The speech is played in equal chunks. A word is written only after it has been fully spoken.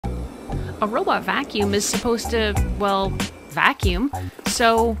A robot vacuum is supposed to, well, vacuum.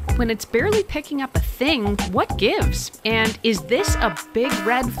 So when it's barely picking up a thing, what gives? And is this a big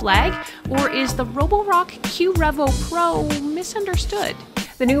red flag, or is the Roborock Revo Pro misunderstood?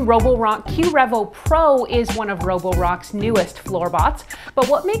 The new Roborock Revo Pro is one of Roborock's newest floorbots, but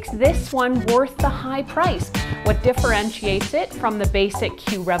what makes this one worth the high price? What differentiates it from the basic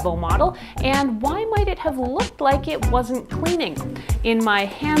Revo model, and why might it have looked like it wasn't cleaning? In my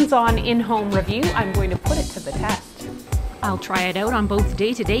hands-on in-home review, I'm going to put it to the test. I'll try it out on both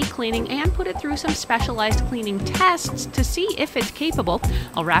day-to-day cleaning and put it through some specialized cleaning tests to see if it's capable.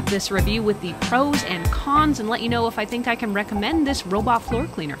 I'll wrap this review with the pros and cons and let you know if I think I can recommend this robot floor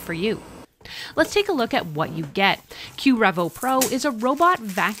cleaner for you. Let's take a look at what you get. Revo Pro is a robot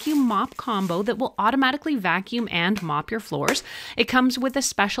vacuum mop combo that will automatically vacuum and mop your floors. It comes with a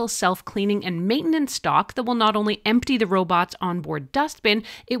special self-cleaning and maintenance dock that will not only empty the robot's onboard dustbin,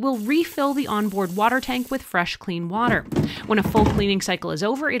 it will refill the onboard water tank with fresh, clean water. When a full cleaning cycle is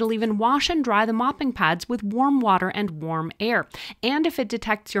over, it'll even wash and dry the mopping pads with warm water and warm air. And if it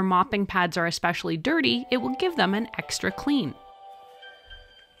detects your mopping pads are especially dirty, it will give them an extra clean.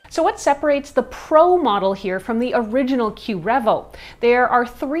 So what separates the Pro model here from the original Revo? There are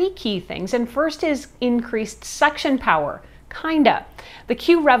three key things, and first is increased suction power. Kinda. The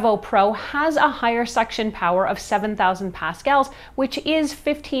Revo Pro has a higher suction power of 7,000 pascals, which is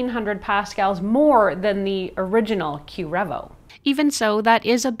 1,500 pascals more than the original Revo. Even so, that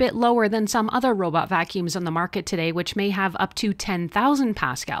is a bit lower than some other robot vacuums on the market today, which may have up to 10,000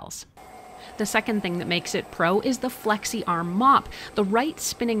 pascals. The second thing that makes it Pro is the Flexi Arm Mop. The right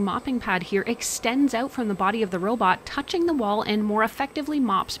spinning mopping pad here extends out from the body of the robot, touching the wall and more effectively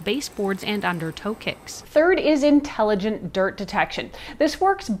mops baseboards and under toe kicks. Third is intelligent dirt detection. This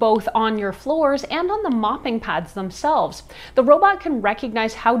works both on your floors and on the mopping pads themselves. The robot can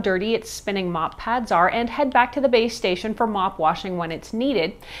recognize how dirty its spinning mop pads are and head back to the base station for mop washing when it's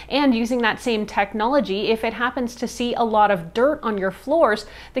needed. And using that same technology, if it happens to see a lot of dirt on your floors,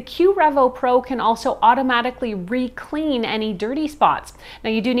 the Revo Pro can also automatically re-clean any dirty spots.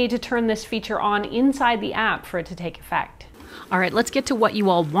 Now you do need to turn this feature on inside the app for it to take effect. Alright, let's get to what you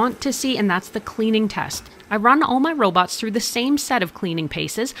all want to see, and that's the cleaning test. I run all my robots through the same set of cleaning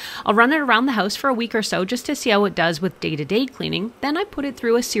paces. I'll run it around the house for a week or so just to see how it does with day-to-day cleaning. Then I put it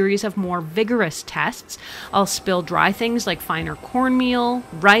through a series of more vigorous tests. I'll spill dry things like finer cornmeal,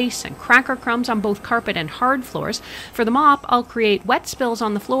 rice, and cracker crumbs on both carpet and hard floors. For the mop, I'll create wet spills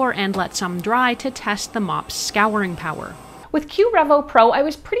on the floor and let some dry to test the mop's scouring power. With Revo Pro, I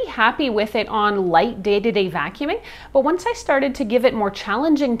was pretty happy with it on light day-to-day vacuuming, but once I started to give it more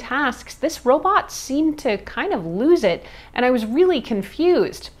challenging tasks, this robot seemed to kind of lose it, and I was really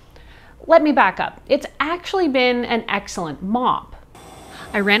confused. Let me back up. It's actually been an excellent mop.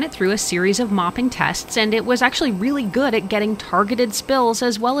 I ran it through a series of mopping tests, and it was actually really good at getting targeted spills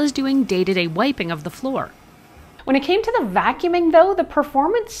as well as doing day-to-day wiping of the floor. When it came to the vacuuming, though, the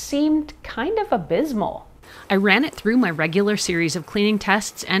performance seemed kind of abysmal. I ran it through my regular series of cleaning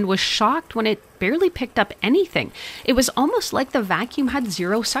tests and was shocked when it barely picked up anything. It was almost like the vacuum had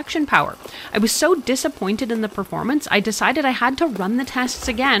zero suction power. I was so disappointed in the performance, I decided I had to run the tests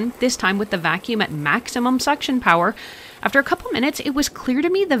again, this time with the vacuum at maximum suction power. After a couple minutes, it was clear to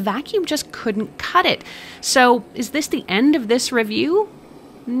me the vacuum just couldn't cut it. So, is this the end of this review?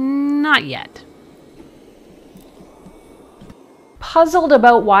 Not yet. Puzzled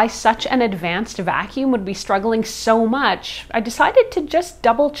about why such an advanced vacuum would be struggling so much, I decided to just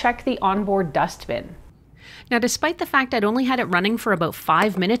double-check the onboard dustbin. Now, despite the fact I'd only had it running for about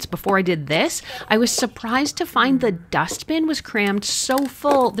 5 minutes before I did this, I was surprised to find the dustbin was crammed so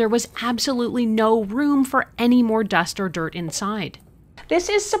full there was absolutely no room for any more dust or dirt inside. This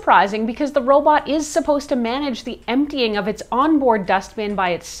is surprising because the robot is supposed to manage the emptying of its onboard dustbin by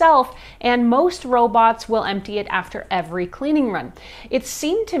itself, and most robots will empty it after every cleaning run. It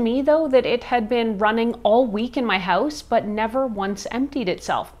seemed to me, though, that it had been running all week in my house, but never once emptied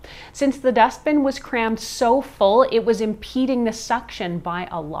itself. Since the dustbin was crammed so full, it was impeding the suction by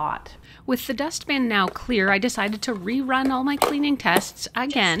a lot. With the dustbin now clear, I decided to rerun all my cleaning tests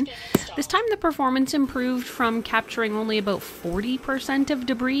again. This time the performance improved from capturing only about 40% of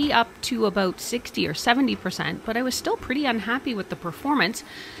debris up to about 60 or 70%, but I was still pretty unhappy with the performance.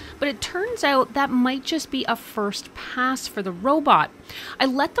 But it turns out that might just be a first pass for the robot. I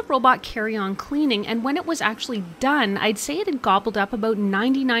let the robot carry on cleaning, and when it was actually done, I'd say it had gobbled up about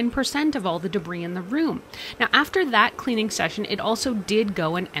 99% of all the debris in the room. Now, after that cleaning session, it also did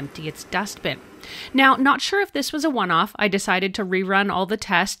go and empty its dustbin. Now, not sure if this was a one-off, I decided to rerun all the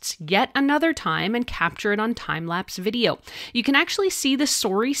tests yet another time and capture it on time-lapse video. You can actually see the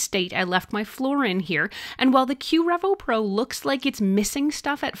sorry state I left my floor in here, and while the Revo Pro looks like it's missing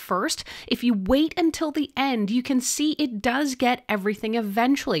stuff at first, if you wait until the end, you can see it does get everything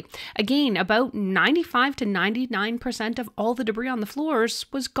eventually. Again, about 95 to 99% of all the debris on the floors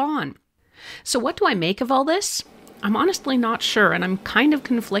was gone. So what do I make of all this? I'm honestly not sure, and I'm kind of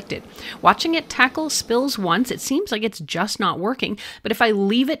conflicted. Watching it tackle spills once, it seems like it's just not working, but if I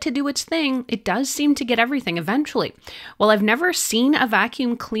leave it to do its thing, it does seem to get everything eventually. While I've never seen a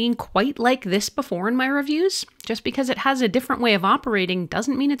vacuum clean quite like this before in my reviews, just because it has a different way of operating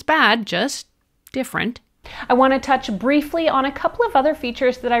doesn't mean it's bad, just different. I want to touch briefly on a couple of other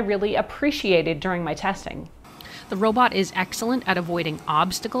features that I really appreciated during my testing. The robot is excellent at avoiding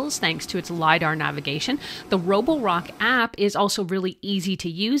obstacles thanks to its LiDAR navigation. The Roborock app is also really easy to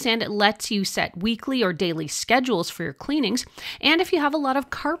use, and it lets you set weekly or daily schedules for your cleanings. And if you have a lot of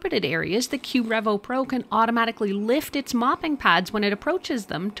carpeted areas, the Revo Pro can automatically lift its mopping pads when it approaches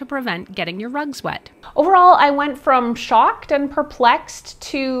them to prevent getting your rugs wet. Overall, I went from shocked and perplexed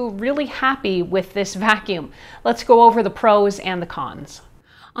to really happy with this vacuum. Let's go over the pros and the cons.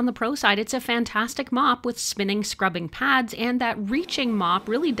 On the pro side, it's a fantastic mop with spinning scrubbing pads, and that reaching mop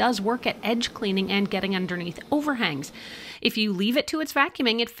really does work at edge cleaning and getting underneath overhangs. If you leave it to its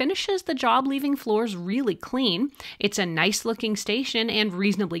vacuuming, it finishes the job leaving floors really clean. It's a nice looking station and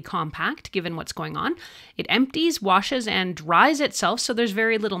reasonably compact given what's going on. It empties, washes, and dries itself, so there's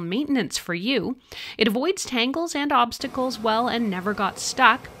very little maintenance for you. It avoids tangles and obstacles well and never got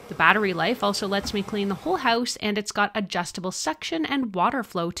stuck. The battery life also lets me clean the whole house, and it's got adjustable suction and water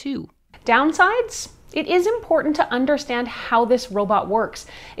flow too. Downsides? It is important to understand how this robot works.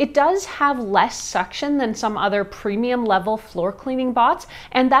 It does have less suction than some other premium level floor cleaning bots,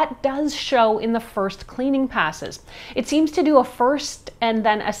 and that does show in the first cleaning passes. It seems to do a first and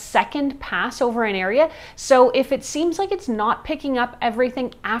then a second pass over an area, so if it seems like it's not picking up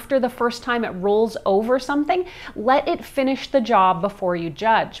everything after the first time it rolls over something, let it finish the job before you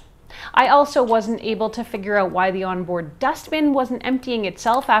judge. I also wasn't able to figure out why the onboard dustbin wasn't emptying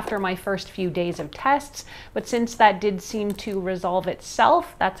itself after my first few days of tests, but since that did seem to resolve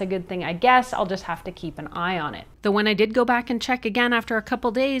itself, that's a good thing I guess. I'll just have to keep an eye on it. Though when I did go back and check again after a couple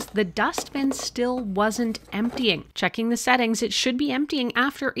days, the dustbin still wasn't emptying. Checking the settings, it should be emptying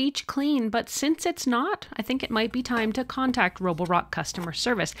after each clean, but since it's not, I think it might be time to contact Roborock customer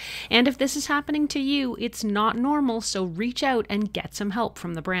service. And if this is happening to you, it's not normal, so reach out and get some help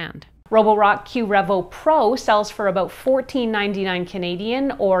from the brand. Roborock Revo Pro sells for about $14.99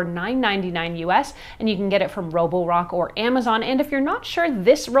 Canadian or $9.99 US, and you can get it from Roborock or Amazon. And if you're not sure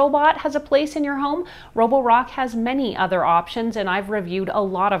this robot has a place in your home, Roborock has many other options, and I've reviewed a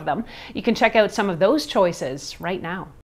lot of them. You can check out some of those choices right now.